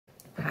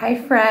Hi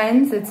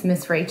friends, it's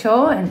Miss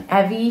Rachel and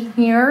Evie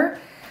here.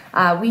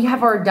 We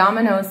have our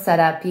dominoes set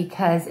up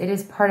because it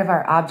is part of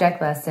our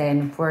object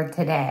lesson for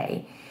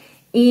today.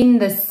 In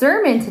the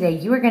sermon today,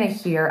 you are going to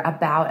hear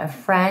about a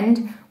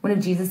friend, one of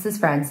Jesus's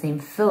friends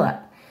named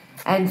Philip.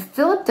 And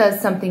Philip does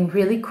something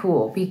really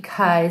cool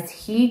because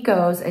he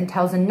goes and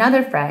tells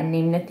another friend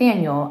named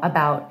Nathaniel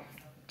about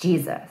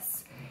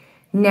Jesus.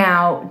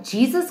 Now,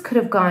 Jesus could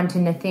have gone to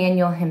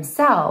Nathaniel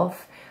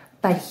himself,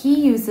 but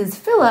he uses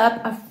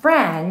Philip, a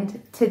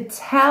friend, to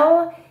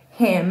tell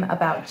him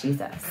about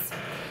Jesus.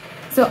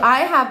 So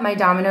I have my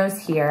dominoes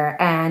here,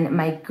 and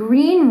my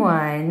green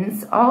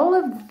ones, all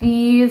of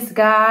these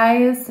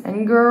guys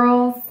and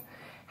girls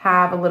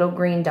have a little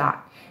green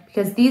dot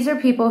because these are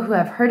people who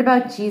have heard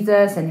about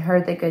Jesus and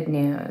heard the good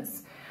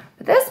news.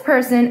 But this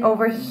person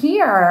over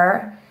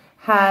here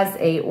has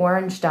a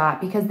orange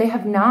dot because they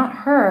have not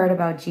heard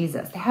about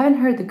Jesus. They haven't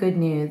heard the good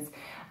news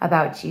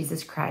about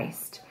Jesus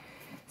Christ.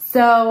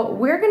 So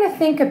we're going to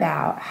think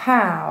about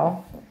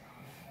how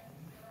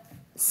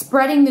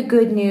spreading the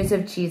good news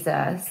of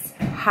Jesus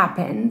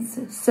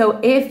happens. So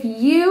if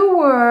you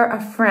were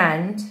a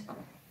friend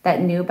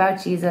that knew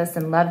about Jesus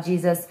and loved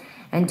Jesus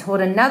and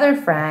told another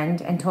friend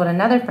and told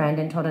another friend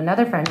and told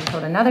another friend and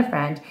told another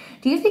friend,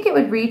 do you think it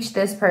would reach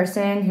this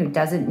person who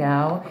doesn't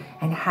know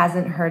and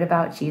hasn't heard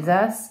about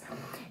Jesus?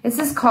 This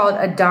is called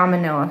a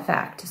domino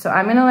effect. So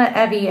I'm going to let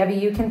Evie,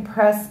 you can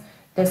press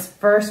this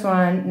first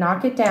one,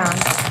 knock it down.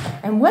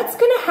 And what's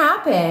going to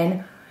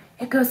happen,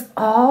 it goes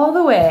all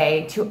the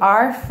way to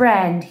our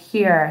friend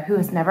here who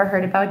has never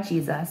heard about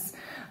Jesus.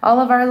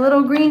 All of our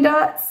little green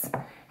dots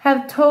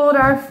have told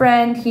our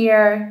friend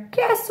here,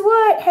 guess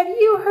what? Have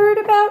you heard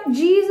about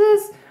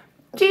Jesus?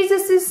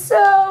 Jesus is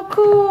so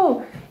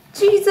cool.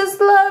 Jesus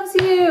loves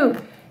you.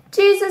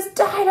 Jesus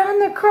died on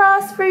the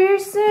cross for your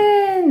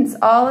sins.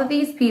 All of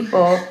these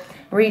people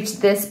reach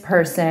this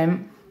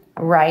person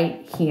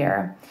right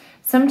here.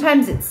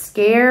 Sometimes it's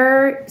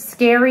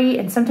scary,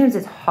 and sometimes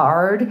it's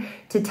hard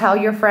to tell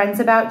your friends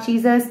about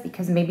Jesus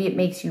because maybe it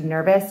makes you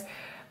nervous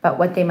about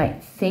what they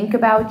might think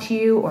about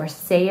you or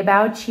say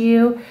about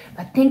you.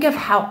 But think of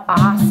how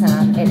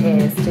awesome it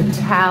is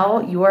to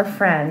tell your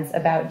friends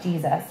about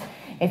Jesus.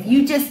 If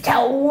you just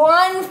tell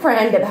one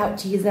friend about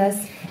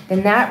Jesus,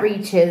 then that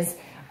reaches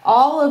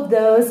all of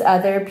those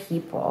other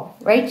people.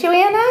 Right,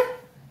 Joanna?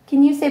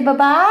 Can you say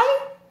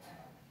bye-bye?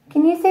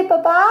 Can you say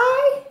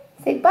bye-bye?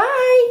 Say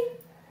bye.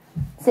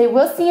 Say,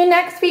 we'll see you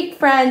next week,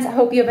 friends. I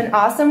hope you have an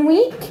awesome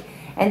week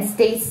and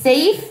stay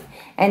safe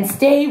and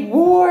stay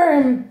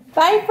warm.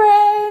 Bye,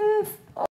 friends.